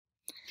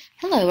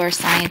Hello, Earth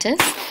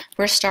scientists.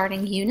 We're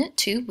starting Unit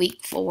 2, Week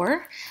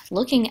 4,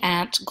 looking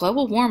at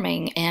global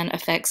warming and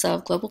effects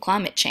of global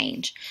climate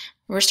change.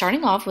 We're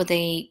starting off with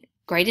a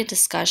graded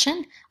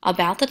discussion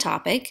about the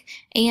topic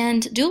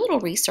and do a little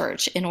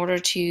research in order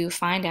to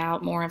find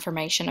out more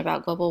information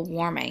about global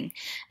warming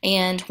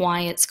and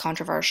why it's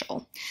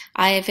controversial.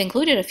 I have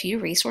included a few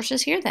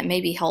resources here that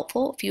may be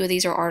helpful. A few of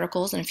these are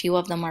articles and a few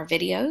of them are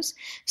videos.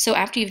 So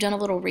after you've done a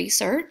little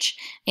research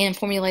and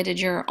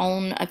formulated your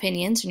own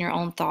opinions and your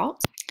own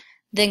thoughts,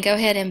 then go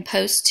ahead and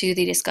post to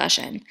the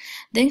discussion.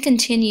 Then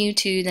continue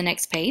to the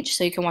next page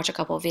so you can watch a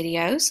couple of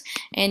videos,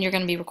 and you're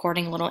going to be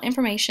recording a little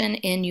information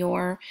in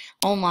your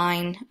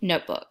online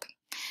notebook.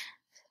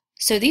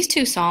 So these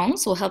two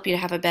songs will help you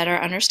to have a better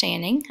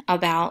understanding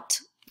about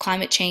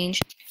climate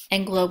change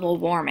and global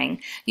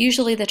warming.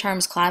 Usually the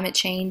terms climate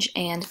change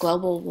and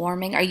global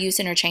warming are used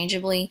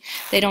interchangeably.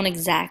 They don't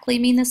exactly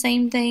mean the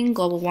same thing.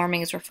 Global warming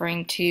is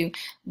referring to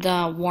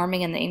the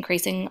warming and the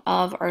increasing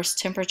of Earth's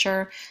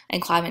temperature,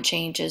 and climate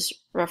change is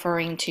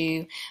referring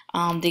to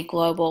the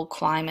global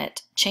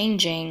climate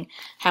changing.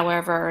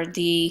 However,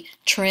 the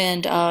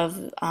trend of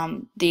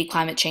the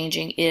climate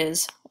changing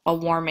is a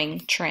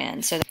warming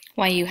trend. So that's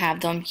why you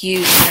have them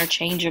used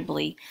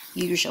interchangeably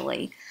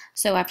usually.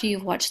 So after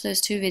you've watched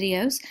those two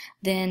videos,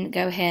 then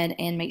go ahead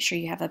and make sure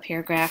you have a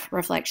paragraph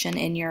reflection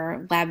in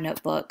your lab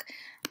notebook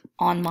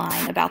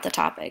online about the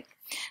topic.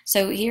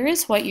 So here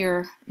is what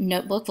your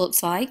notebook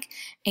looks like,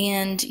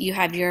 and you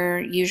have your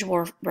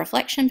usual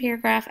reflection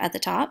paragraph at the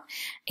top,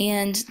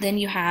 and then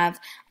you have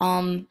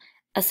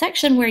a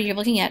section where you're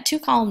looking at two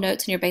column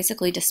notes and you're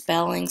basically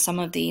dispelling some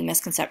of the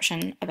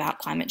misconception about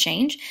climate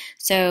change.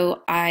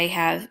 So I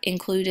have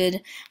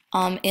included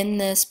in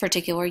this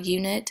particular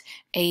unit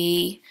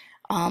a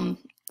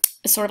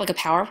sort of like a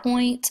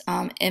PowerPoint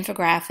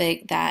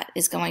infographic that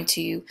is going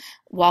to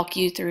walk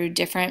you through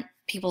different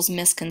people's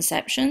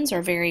misconceptions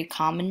or very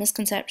common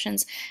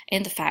misconceptions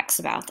and the facts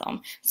about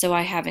them. So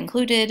I have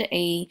included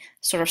a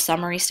sort of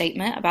summary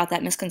statement about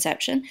that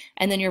misconception,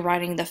 and then you're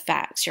writing the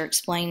facts. You're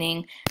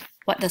explaining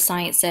what the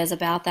science says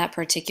about that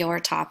particular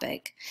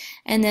topic.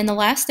 And then the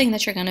last thing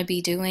that you're going to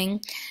be doing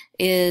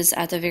is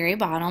at the very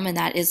bottom, and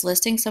that is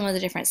listing some of the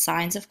different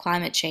signs of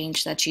climate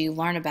change that you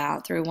learn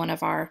about through one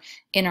of our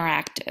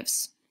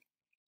interactives.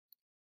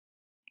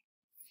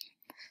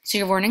 So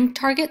your learning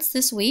targets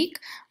this week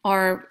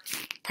are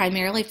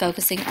primarily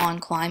focusing on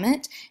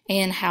climate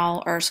and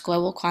how Earth's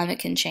global climate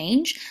can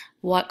change,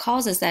 what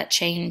causes that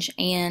change,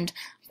 and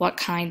what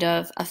kind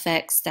of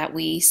effects that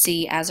we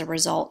see as a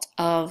result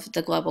of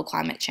the global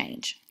climate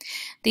change.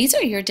 These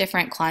are your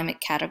different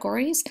climate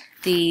categories,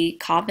 the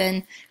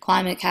Köppen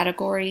climate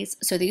categories.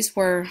 So these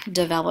were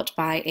developed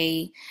by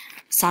a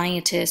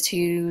scientist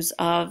who's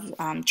of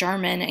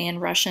German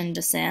and Russian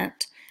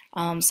descent.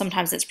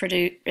 Sometimes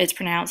it's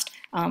pronounced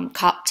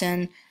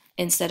Copton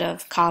instead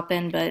of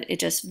Köppen, but it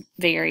just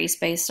varies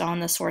based on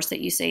the source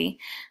that you see.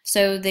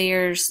 So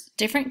there's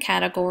different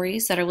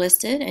categories that are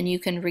listed, and you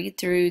can read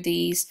through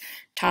these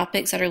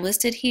topics that are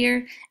listed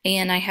here,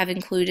 and I have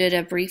included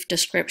a brief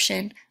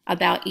description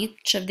about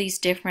each of these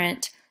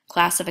different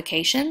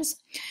classifications.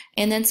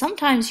 And then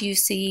sometimes you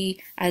see,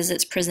 as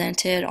it's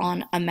presented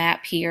on a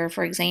map here,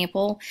 for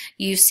example,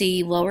 you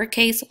see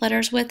lowercase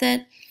letters with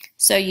it.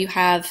 So you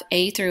have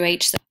A through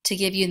H to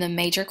give you the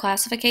major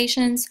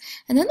classifications,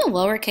 and then the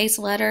lowercase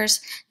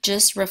letters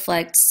just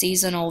reflect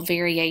seasonal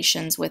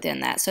variations within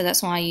that. So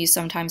that's why you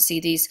sometimes see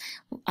these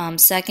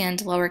second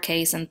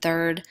lowercase and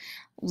third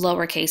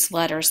lowercase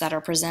letters that are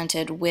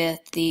presented with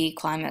the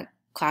climate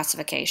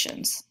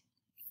classifications.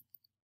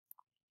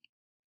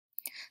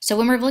 So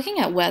when we're looking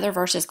at weather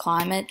versus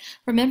climate,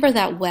 remember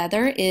that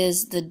weather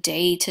is the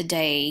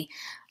day-to-day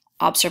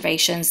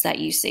observations that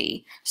you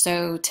see.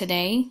 So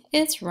today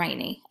it's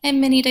rainy,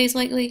 and many days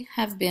lately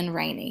have been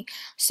rainy.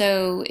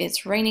 So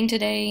it's raining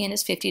today and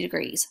it's 50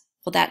 degrees.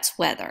 Well, that's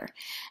weather.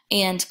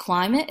 And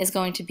climate is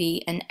going to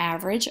be an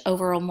average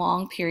over a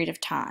long period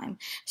of time.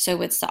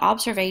 So it's the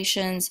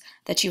observations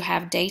that you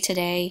have day to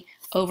day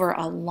over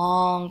a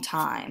long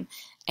time,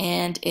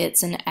 and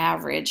it's an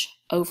average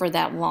over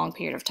that long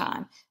period of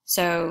time.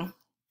 So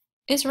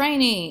it's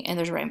raining and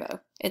there's a rainbow.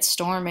 It's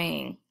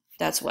storming,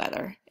 that's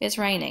weather. It's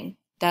raining,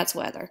 that's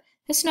weather.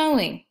 It's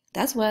snowing,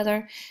 that's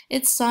weather.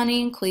 It's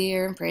sunny and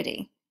clear and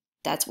pretty,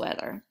 that's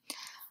weather.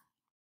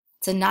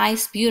 It's a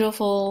nice,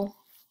 beautiful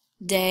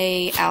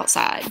day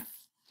outside,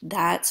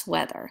 that's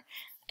weather.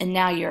 And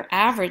now your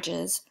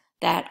averages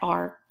that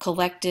are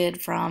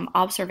collected from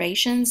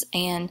observations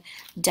and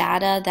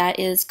data that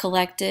is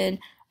collected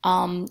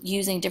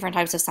using different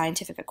types of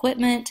scientific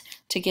equipment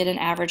to get an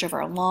average over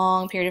a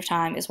long period of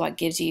time is what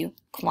gives you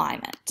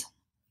climate.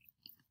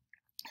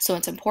 So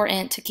it's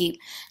important to keep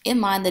in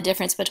mind the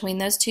difference between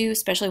those two,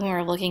 especially when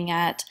we're looking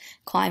at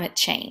climate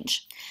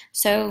change.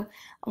 So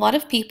a lot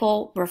of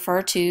people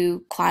refer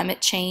to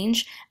climate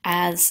change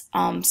as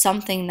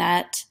something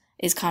that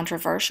is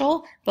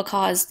controversial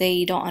because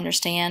they don't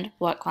understand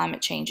what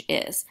climate change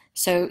is.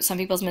 So some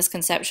people's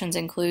misconceptions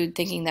include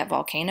thinking that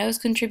volcanoes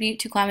contribute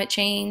to climate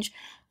change,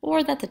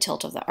 or that the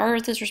tilt of the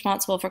earth is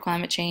responsible for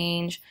climate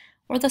change,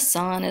 or the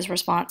sun is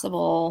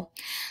responsible.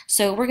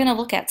 So we're going to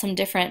look at some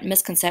different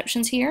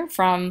misconceptions here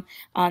from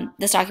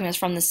this document is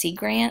from the Sea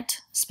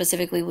Grant,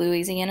 specifically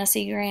Louisiana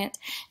Sea Grant,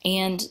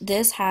 and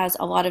this has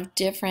a lot of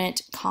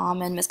different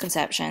common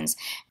misconceptions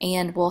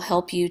and will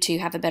help you to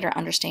have a better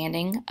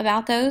understanding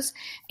about those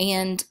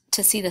and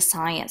to see the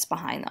science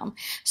behind them.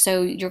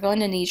 So you're going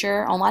to need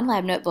your online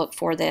lab notebook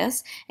for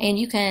this, and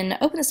you can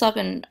open this up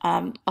in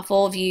a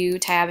full view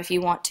tab if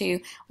you want to,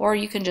 or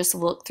you can just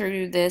look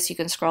through this. You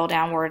can scroll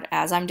downward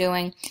as I'm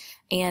doing,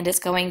 and it's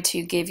going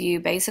to give you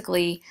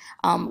basically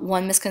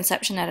one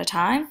misconception at a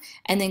time,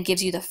 and then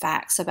gives you the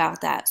facts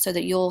about that so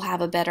that you'll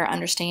have a better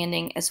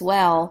understanding as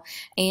well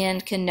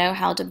and can know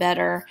how to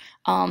better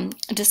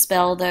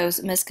dispel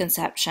those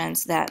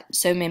misconceptions that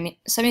so many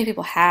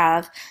people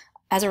have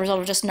as a result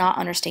of just not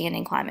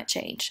understanding climate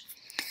change.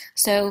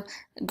 So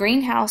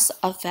greenhouse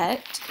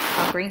effect,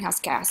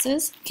 greenhouse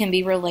gases can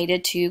be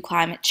related to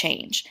climate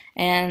change.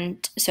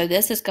 And so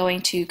this is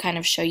going to kind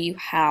of show you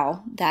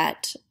how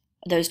that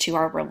those two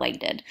are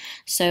related.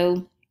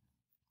 So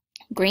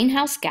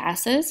greenhouse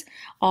gases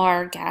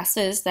are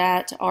gases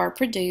that are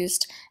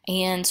produced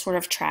and sort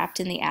of trapped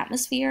in the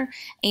atmosphere,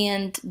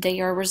 and they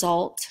are a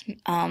result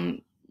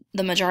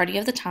the majority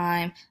of the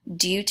time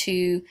due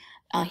to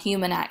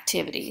human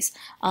activities.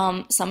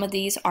 Some of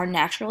these are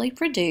naturally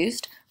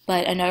produced,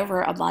 but an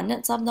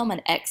overabundance of them,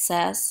 an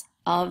excess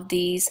of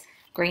these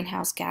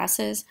greenhouse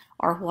gases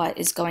are what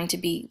is going to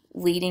be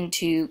leading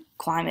to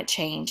climate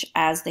change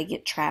as they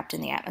get trapped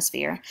in the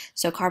atmosphere.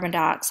 So carbon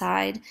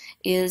dioxide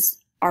is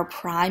our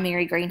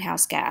primary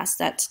greenhouse gas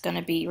that's going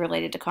to be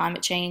related to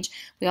climate change.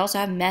 We also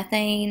have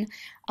methane,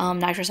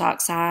 nitrous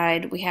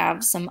oxide, we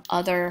have some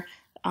other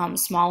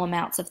small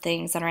amounts of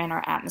things that are in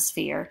our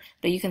atmosphere,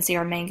 but you can see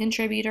our main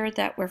contributor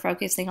that we're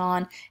focusing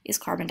on is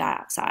carbon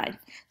dioxide.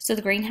 So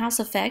the greenhouse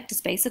effect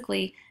is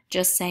basically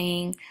just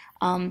saying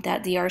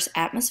that the Earth's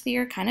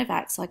atmosphere kind of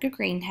acts like a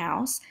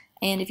greenhouse.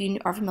 And if you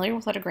are familiar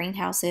with what a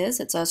greenhouse is,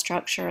 it's a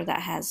structure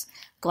that has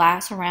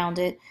glass around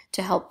it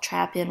to help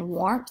trap in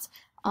warmth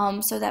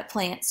so that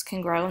plants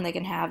can grow and they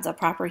can have the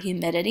proper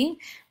humidity.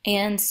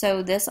 And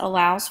so this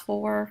allows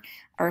for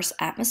Earth's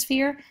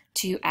atmosphere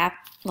to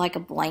act like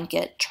a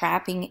blanket,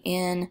 trapping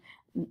in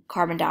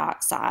carbon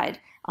dioxide.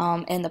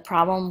 And the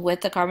problem with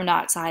the carbon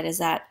dioxide is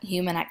that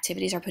human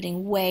activities are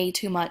putting way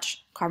too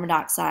much carbon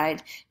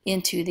dioxide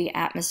into the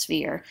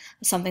atmosphere,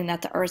 something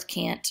that the Earth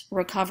can't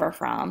recover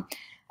from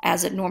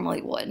as it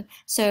normally would.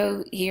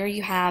 So here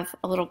you have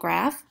a little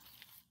graph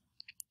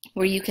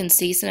where you can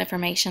see some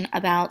information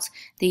about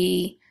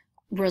the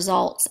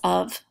results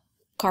of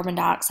carbon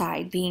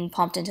dioxide being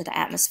pumped into the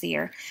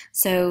atmosphere.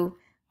 So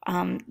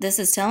this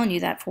is telling you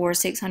that for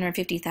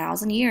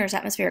 650,000 years,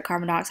 atmospheric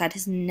carbon dioxide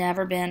has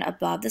never been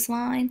above this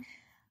line.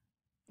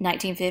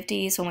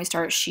 1950s when we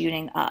start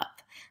shooting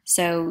up.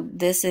 So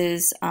this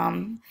is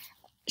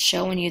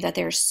showing you that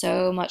there's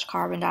so much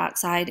carbon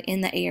dioxide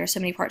in the air, so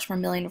many parts per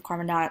million of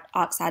carbon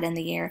dioxide in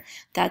the air,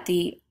 that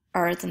the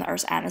Earth and the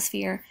Earth's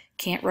atmosphere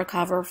can't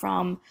recover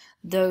from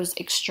those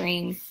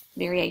extreme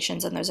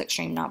variations and those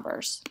extreme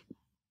numbers.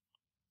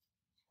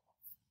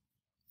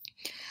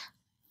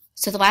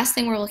 So the last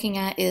thing we're looking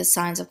at is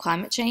signs of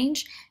climate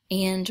change,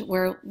 and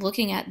we're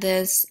looking at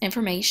this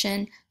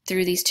information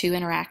through these two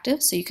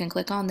interactives. So you can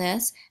click on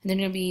this, and then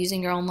you'll be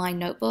using your online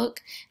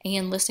notebook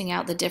and listing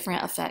out the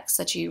different effects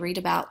that you read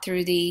about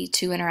through the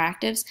two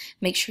interactives.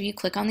 Make sure you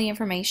click on the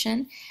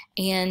information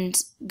and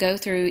go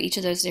through each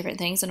of those different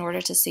things in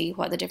order to see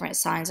what the different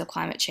signs of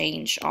climate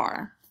change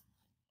are.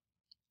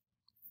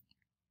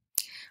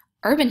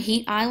 Urban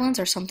heat islands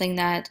are something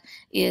that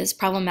is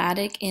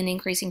problematic in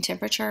increasing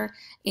temperature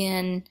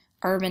in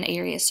urban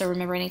areas. So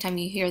remember, anytime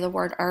you hear the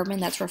word urban,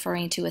 that's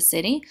referring to a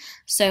city.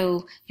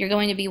 So you're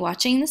going to be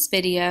watching this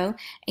video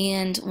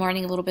and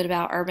learning a little bit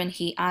about urban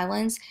heat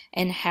islands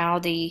and how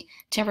the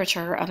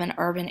temperature of an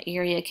urban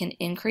area can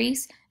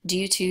increase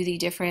due to the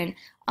different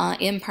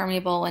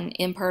impermeable and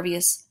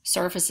impervious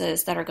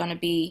surfaces that are going to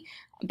be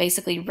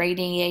basically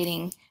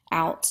radiating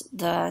out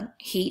the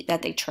heat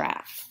that they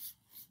trap.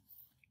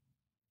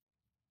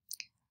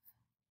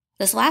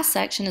 This last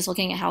section is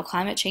looking at how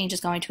climate change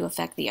is going to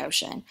affect the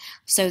ocean.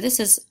 So this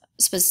is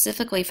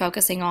specifically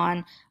focusing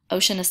on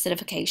ocean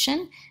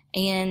acidification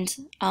and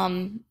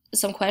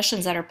some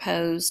questions that are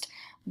posed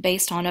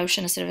based on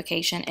ocean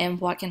acidification and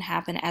what can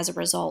happen as a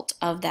result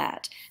of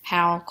that,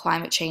 how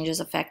climate change is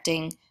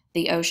affecting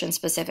the ocean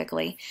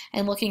specifically,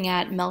 and looking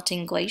at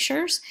melting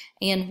glaciers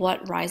and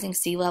what rising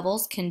sea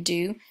levels can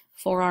do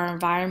for our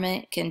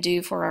environment, can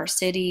do for our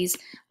cities,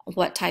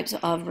 what types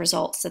of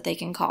results that they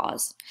can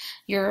cause.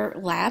 Your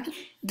lab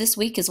this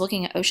week is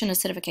looking at ocean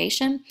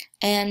acidification,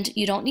 and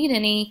you don't need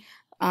any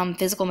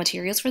physical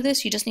materials for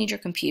this, you just need your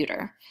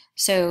computer.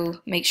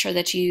 So make sure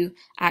that you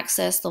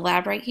access the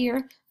lab right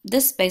here.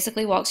 This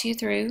basically walks you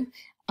through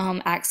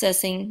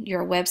accessing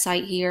your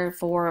website here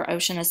for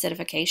ocean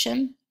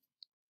acidification,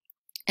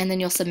 and then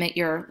you'll submit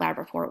your lab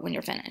report when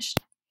you're finished.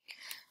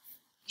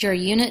 Your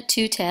Unit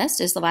 2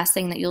 test is the last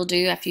thing that you'll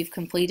do after you've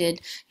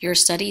completed your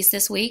studies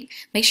this week.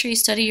 Make sure you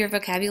study your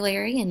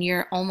vocabulary in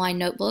your online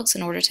notebooks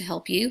in order to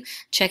help you.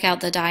 Check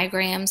out the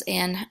diagrams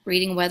and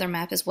reading weather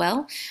map as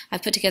well.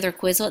 I've put together a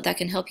Quizlet that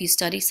can help you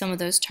study some of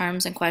those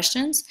terms and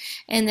questions.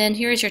 And then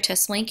here is your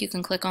test link. You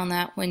can click on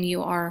that when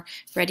you are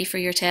ready for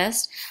your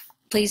test.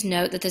 Please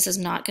note that this is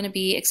not going to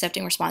be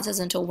accepting responses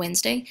until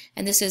Wednesday,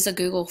 and this is a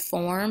Google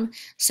form,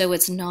 so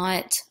it's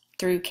not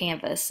through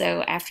Canvas.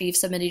 So after you've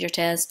submitted your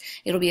test,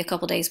 it'll be a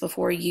couple days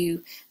before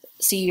you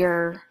see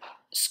your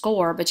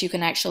score, but you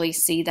can actually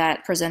see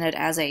that presented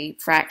as a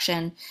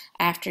fraction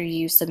after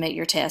you submit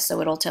your test. So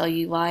it'll tell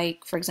you,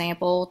 like, for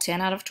example, 10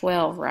 out of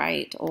 12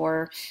 right,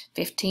 or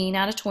 15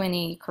 out of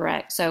 20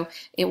 correct. So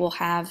it will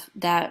have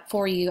that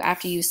for you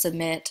after you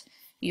submit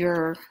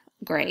your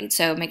grade.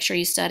 So make sure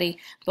you study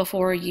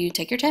before you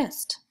take your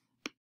test.